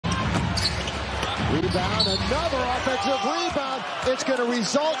Rebound, another offensive rebound. It's going to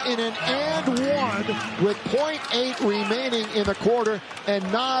result in an and one with 0.8 remaining in the quarter. And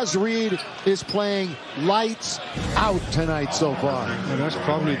Naz Reid is playing lights out tonight so far. Well, that's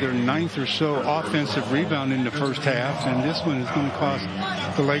probably their 9th or so offensive rebound in the first half. And this one is going to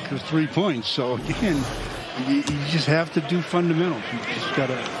cost the Lakers 3 points. So, again, you just have to do fundamentals. You just got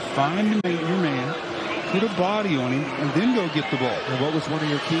to find your man, put a body on him, and then go get the ball. And what was one of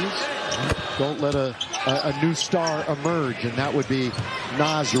your keys? Don't let a new star emerge, and that would be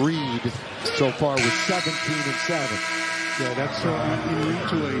Naz Reid so far with 17 and 7. Yeah, that's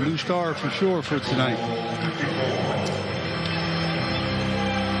to a new star for sure for tonight.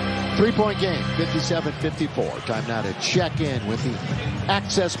 3-point game, 57-54. Time now to check in with the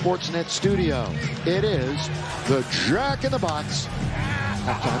Access Sportsnet studio. It is the Jack in the Box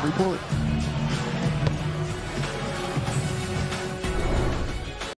halftime report.